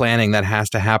pre-planning that has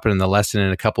to happen in the lesson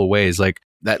in a couple of ways. Like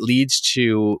that leads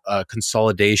to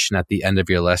consolidation at the end of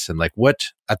your lesson. Like what,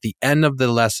 at the end of the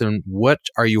lesson, what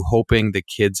are you hoping the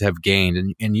kids have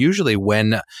gained? And usually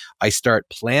when I start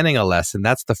planning a lesson,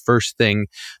 that's the first thing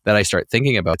that I start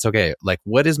thinking about. It's okay, like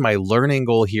what is my learning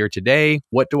goal here today?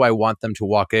 What do I want them to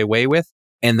walk away with?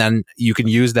 And then you can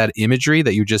use that imagery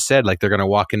that you just said, like they're going to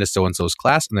walk into so-and-so's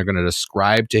class and they're going to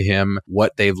describe to him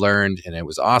what they've learned. And it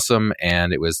was awesome.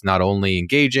 And it was not only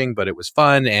engaging, but it was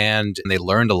fun and they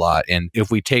learned a lot. And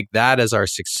if we take that as our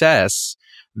success,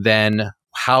 then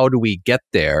how do we get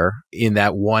there in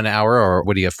that 1 hour or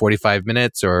what do you have, 45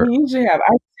 minutes? Or I usually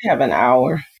have an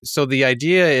hour. So the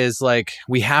idea is like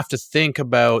we have to think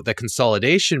about the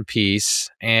consolidation piece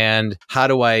and how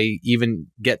do I even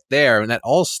get there? And that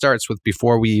all starts with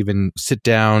before we even sit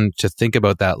down to think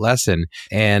about that lesson.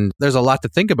 And there's a lot to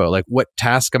think about, like what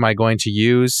task am I going to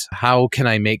use? How can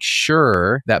I make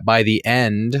sure that by the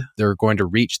end they're going to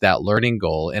reach that learning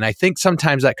goal? And I think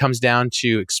sometimes that comes down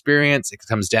to experience. It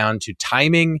comes down to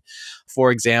timing.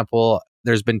 For example,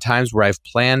 there's been times where I've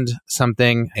planned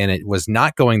something and it was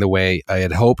not going the way I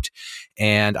had hoped.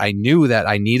 And I knew that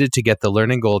I needed to get the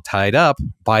learning goal tied up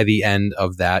by the end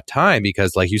of that time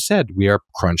because, like you said, we are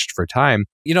crunched for time.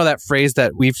 You know, that phrase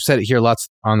that we've said it here lots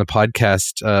on the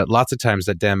podcast, lots of times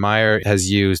that Dan Meyer has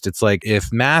used. It's like, if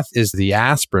math is the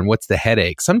aspirin, what's the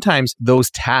headache? Sometimes those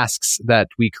tasks that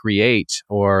we create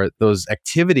or those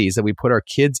activities that we put our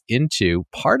kids into,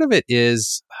 part of it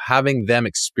is having them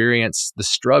experience the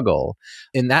struggle.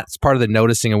 And that's part of the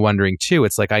noticing and wondering too.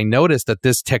 It's like, I noticed that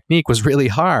this technique was really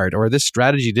hard or this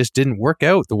strategy just didn't work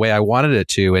out the way I wanted it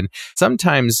to. And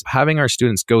sometimes having our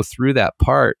students go through that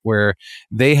part where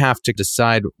they have to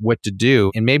decide what to do.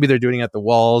 And maybe they're doing it at the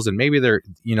walls and maybe they're,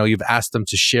 you know, you've asked them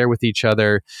to share with each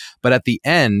other. But at the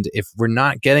end, if we're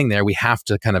not getting there, we have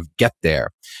to kind of get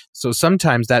there. So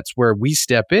sometimes that's where we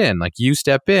step in, like you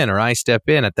step in or I step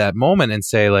in at that moment and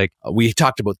say, like, we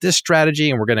talked about this strategy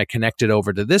and we're going to connect it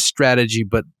over to this strategy,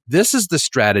 but this is the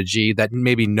strategy that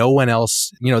maybe no one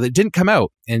else, you know, that didn't come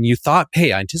out. And you thought,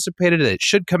 hey, I anticipated it. It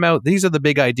should come out. These are the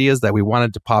big ideas that we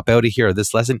wanted to pop out of here of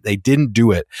this lesson. They didn't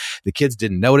do it. The kids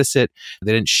didn't notice it.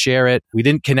 They didn't share it. We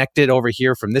didn't connect it over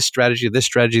here from this strategy to this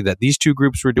strategy that these two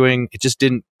groups were doing. It just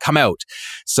didn't come out.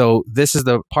 So this is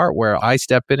the part where I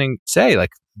step in and say,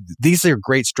 like, these are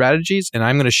great strategies and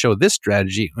I'm going to show this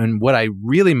strategy. And what I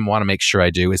really want to make sure I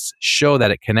do is show that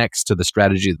it connects to the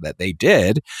strategy that they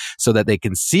did so that they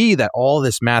can see that all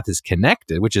this math is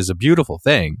connected, which is a beautiful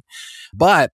thing.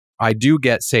 But I do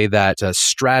get, say, that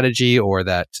strategy or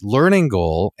that learning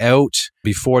goal out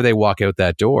before they walk out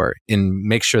that door and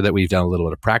make sure that we've done a little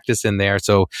bit of practice in there.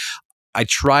 So I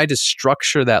try to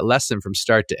structure that lesson from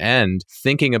start to end,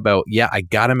 thinking about, yeah, I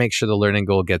got to make sure the learning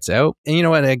goal gets out. And you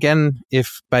know what, again,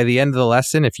 if by the end of the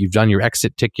lesson, if you've done your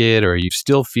exit ticket or you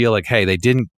still feel like, hey, they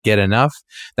didn't get enough,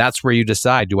 that's where you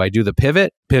decide, do I do the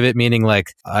pivot? Pivot meaning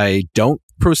like I don't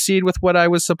proceed with what I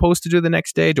was supposed to do the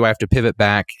next day? Do I have to pivot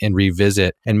back and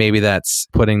revisit? And maybe that's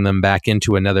putting them back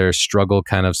into another struggle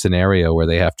kind of scenario where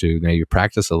they have to maybe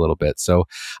practice a little bit. So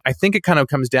I think it kind of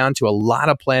comes down to a lot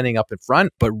of planning up in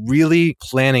front, but really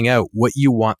planning out what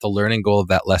you want the learning goal of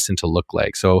that lesson to look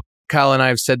like. So Kyle and I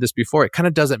have said this before, it kind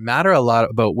of doesn't matter a lot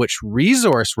about which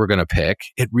resource we're going to pick.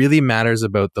 It really matters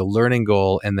about the learning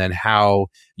goal and then how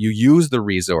you use the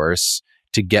resource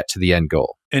to get to the end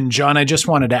goal. And John, I just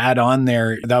wanted to add on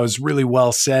there, that was really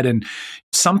well said. And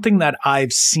something that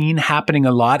I've seen happening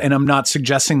a lot, and I'm not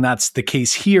suggesting that's the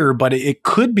case here, but it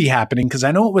could be happening because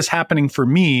I know it was happening for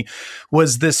me,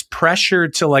 was this pressure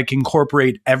to like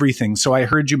incorporate everything. So I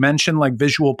heard you mention like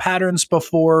visual patterns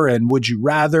before and would you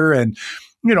rather, and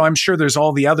you know, I'm sure there's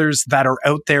all the others that are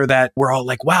out there that we're all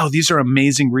like, wow, these are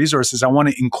amazing resources. I want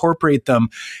to incorporate them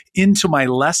into my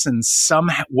lessons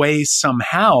some way,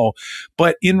 somehow.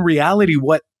 But in reality,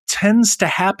 what tends to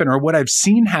happen, or what I've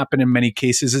seen happen in many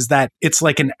cases, is that it's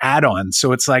like an add-on.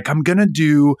 So it's like, I'm going to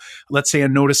do, let's say, a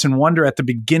notice and wonder at the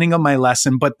beginning of my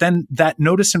lesson, but then that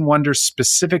notice and wonder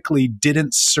specifically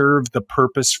didn't serve the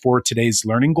purpose for today's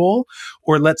learning goal.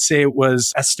 Or let's say it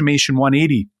was estimation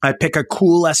 180. I pick a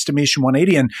cool estimation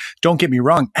 180, and don't get me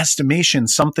wrong, estimation,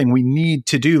 something we need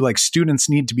to do, like students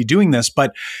need to be doing this,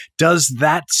 but does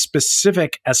that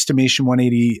specific estimation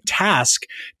 180 task,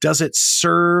 does it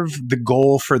serve the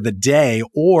goal for the day?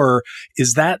 Or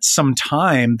is that some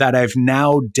time that I've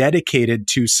now dedicated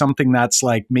to something that's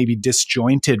like maybe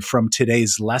disjointed from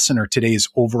today's lesson or today's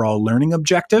overall learning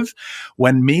objective?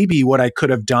 When maybe what I could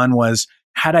have done was,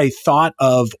 had I thought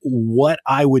of what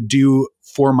I would do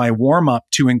for my warm up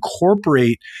to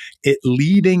incorporate it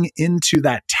leading into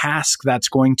that task that's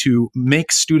going to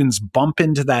make students bump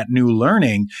into that new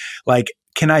learning, like,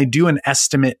 can I do an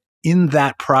estimate in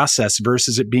that process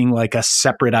versus it being like a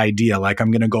separate idea? Like,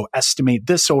 I'm going to go estimate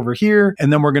this over here,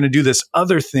 and then we're going to do this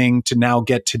other thing to now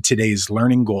get to today's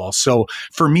learning goal. So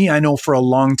for me, I know for a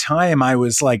long time, I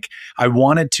was like, I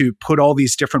wanted to put all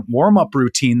these different warm-up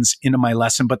routines into my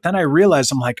lesson, but then I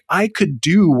realized I'm like, I could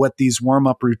do what these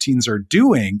warm-up routines are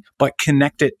doing, but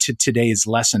connect it to today's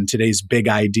lesson, today's big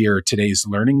idea, or today's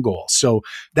learning goal. So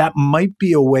that might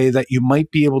be a way that you might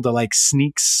be able to like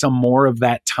sneak some more of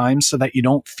that time so that you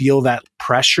don't feel that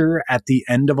pressure at the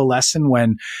end of a lesson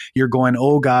when you're going,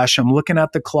 oh gosh, I'm looking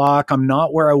at the clock, I'm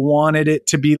not where I wanted it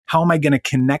to be. How am I going to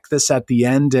connect this at the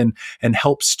end and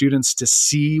help students to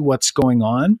see what's going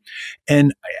on?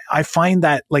 And I find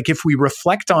that, like, if we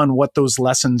reflect on what those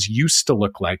lessons used to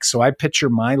look like, so I picture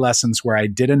my lessons where I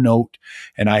did a note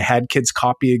and I had kids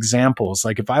copy examples.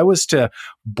 Like, if I was to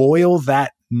boil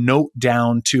that note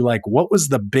down to like, what was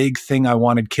the big thing I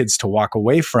wanted kids to walk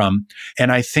away from?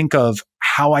 And I think of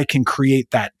how I can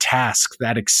create that task,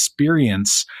 that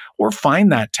experience, or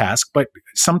find that task. But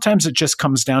sometimes it just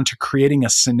comes down to creating a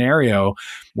scenario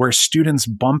where students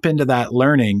bump into that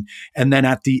learning. And then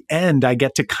at the end, I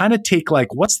get to kind of take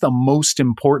like, what's the most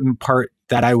important part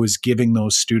that I was giving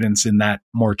those students in that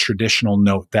more traditional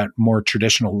note, that more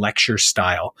traditional lecture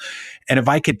style. And if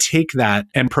I could take that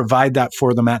and provide that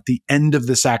for them at the end of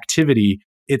this activity,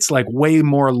 it's like way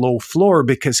more low floor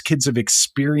because kids have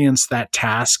experienced that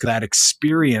task, that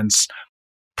experience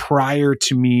prior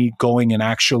to me going and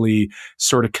actually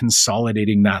sort of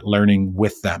consolidating that learning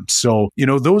with them. So,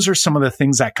 those are some of the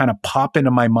things that kind of pop into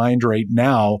my mind right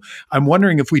now. I'm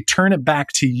wondering, if we turn it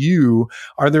back to you,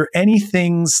 are there any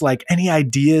things, like any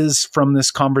ideas from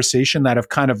this conversation that have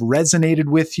kind of resonated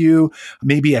with you?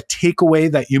 Maybe a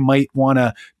takeaway that you might want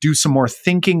to do some more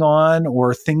thinking on,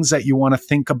 or things that you want to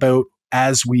think about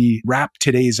as we wrap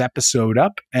today's episode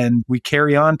up and we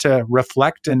carry on to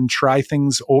reflect and try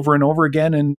things over and over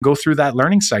again and go through that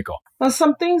learning cycle? Well,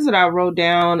 some things that I wrote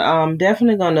down, I'm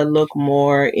definitely going to look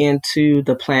more into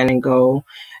the plan and go,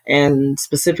 and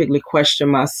specifically question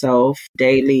myself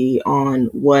daily on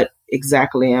what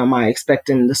exactly am I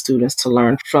expecting the students to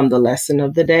learn from the lesson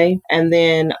of the day. And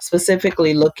then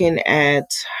specifically looking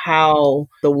at how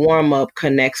the warm-up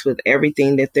connects with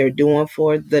everything that they're doing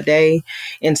for the day,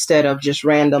 instead of just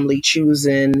randomly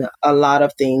choosing a lot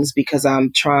of things, because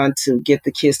I'm trying to get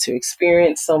the kids to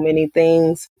experience so many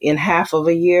things in half of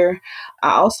a year.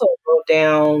 I also wrote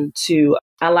down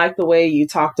I like the way you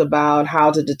talked about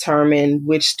how to determine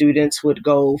which students would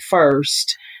go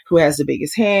first, who has the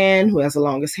biggest hand, who has the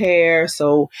longest hair.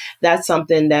 So that's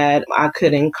something that I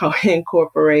could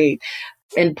incorporate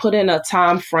and put in a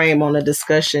time frame on a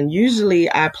discussion.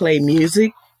 Usually I play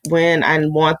music when I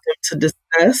want them to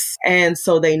discuss. And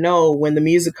so they know when the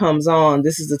music comes on,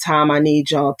 this is the time I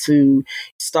need y'all to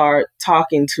start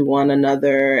talking to one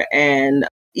another. And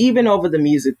even over the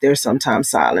music, there's sometimes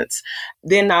silence.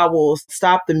 Then I will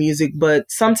stop the music,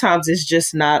 but sometimes it's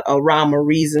just not a rhyme or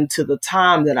reason to the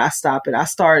time that I stop it. I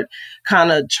start kind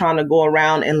of trying to go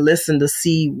around and listen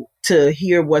to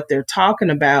hear what they're talking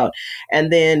about.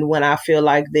 And then when I feel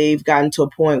like they've gotten to a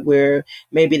point where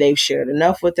maybe they've shared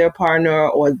enough with their partner,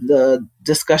 or the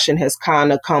discussion has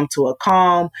kind of come to a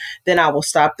calm, then I will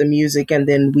stop the music and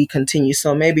then we continue.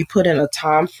 So maybe putting a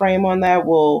time frame on that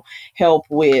will help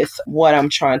with what I'm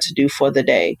trying to do for the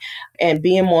day, and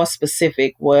being more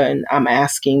specific when I'm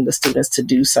asking the students to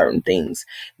do certain things.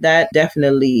 That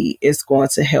definitely is going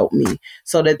to help me,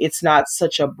 so that it's not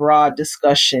such a broad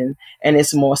discussion and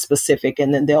it's more specific,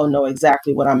 and then they'll know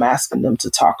exactly what I'm asking them to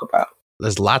talk about.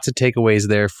 There's lots of takeaways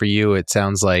there for you, it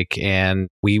sounds like, and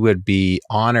we would be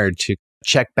honored to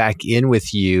check back in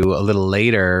with you a little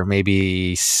later,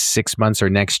 maybe 6 months or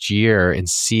next year, and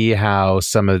see how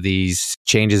some of these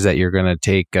changes that you're going to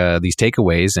take, these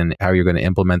takeaways, and how you're going to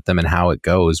implement them and how it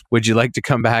goes. Would you like to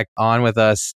come back on with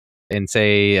us in,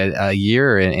 say, a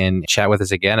year and chat with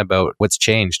us again about what's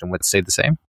changed and what's stayed the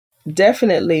same?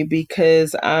 Definitely,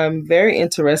 because I'm very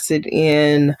interested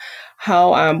in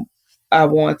how I'm I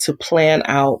want to plan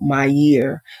out my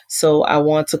year. So I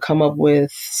want to come up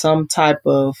with some type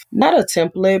of, not a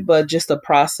template, but just a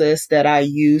process that I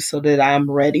use so that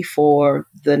I'm ready for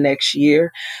the next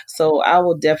year. So I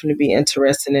will definitely be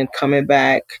interested in coming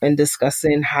back and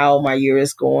discussing how my year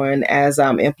is going as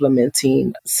I'm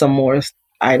implementing some more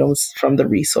items from the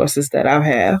resources that I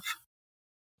have.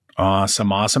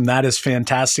 Awesome. Awesome. That is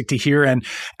fantastic to hear. And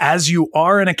as you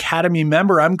are an Academy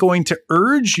member, I'm going to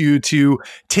urge you to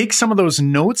take some of those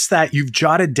notes that you've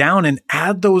jotted down and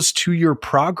add those to your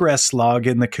progress log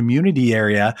in the community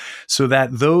area so that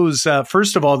those,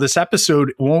 first of all, this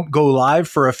episode won't go live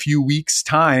for a few weeks'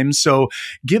 time. So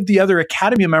give the other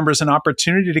Academy members an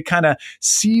opportunity to kind of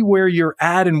see where you're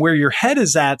at and where your head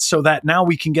is at so that now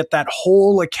we can get that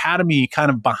whole Academy kind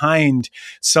of behind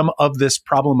some of this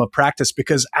problem of practice.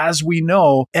 Because as we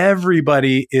know,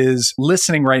 everybody is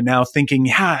listening right now thinking,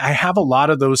 yeah, I have a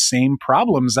lot of those same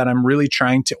problems that I'm really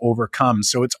trying to overcome.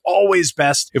 So it's always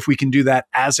best if we can do that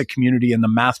as a community, and the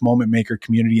Math Moment Maker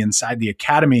community inside the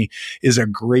Academy is a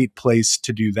great place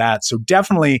to do that. So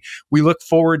definitely we look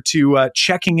forward to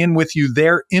checking in with you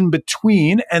there in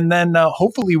between. And then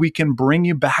hopefully we can bring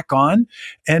you back on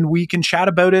and we can chat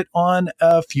about it on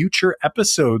a future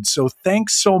episode. So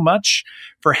thanks so much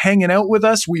for hanging out with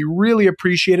us. We really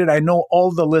appreciate it. I know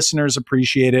all the listeners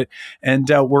appreciate it. And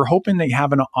we're hoping that you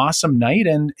have an awesome night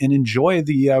and enjoy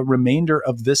the remainder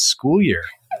of this school year.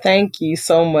 Thank you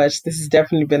so much. This has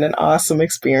definitely been an awesome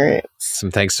experience.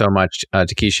 Thanks so much,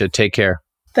 Takiesha. Take care.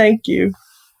 Thank you.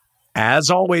 As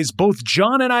always, both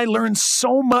John and I learned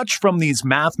so much from these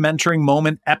Math Mentoring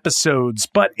Moment episodes,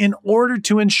 but in order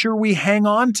to ensure we hang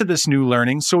on to this new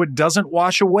learning so it doesn't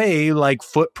wash away like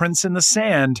footprints in the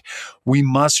sand, we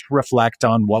must reflect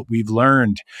on what we've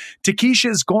learned. Takiesha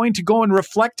is going to go and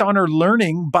reflect on her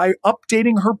learning by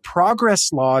updating her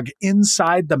progress log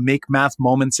inside the Make Math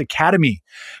Moments Academy.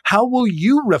 How will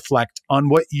you reflect on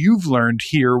what you've learned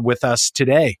here with us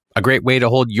today? A great way to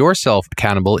hold yourself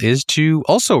accountable is to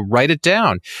also write it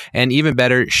down, and even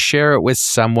better, share it with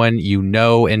someone you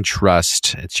know and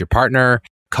trust. It's your partner,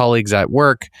 colleagues at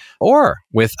work, or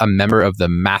with a member of the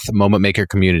Math Moment Maker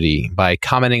community by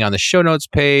commenting on the show notes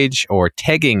page or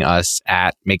tagging us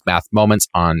at Make Math Moments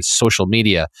on social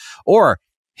media, or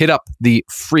hit up the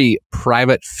free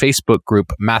private Facebook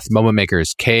group Math Moment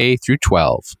Makers K through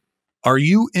 12. Are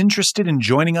you interested in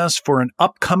joining us for an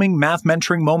upcoming Math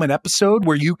Mentoring Moment episode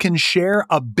where you can share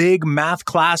a big math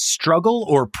class struggle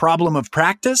or problem of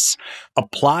practice?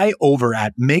 Apply over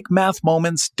at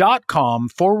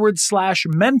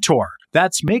makemathmoments.com/mentor.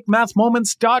 That's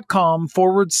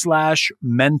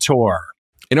makemathmoments.com/mentor.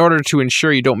 In order to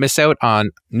ensure you don't miss out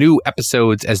on new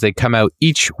episodes as they come out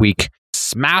each week,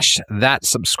 smash that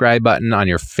subscribe button on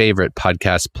your favorite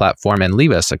podcast platform and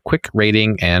leave us a quick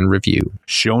rating and review.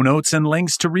 Show notes and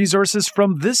links to resources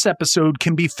from this episode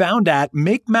can be found at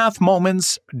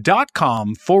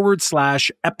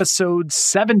makemathmoments.com/episode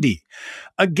 70.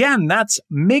 Again, that's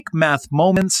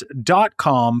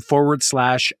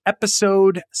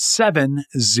makemathmoments.com/episode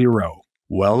 70.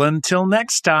 Well, until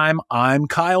next time, I'm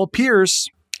Kyle Pierce.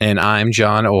 And I'm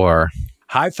John Orr.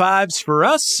 High fives for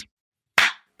us.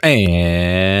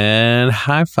 And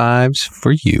high fives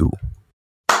for you.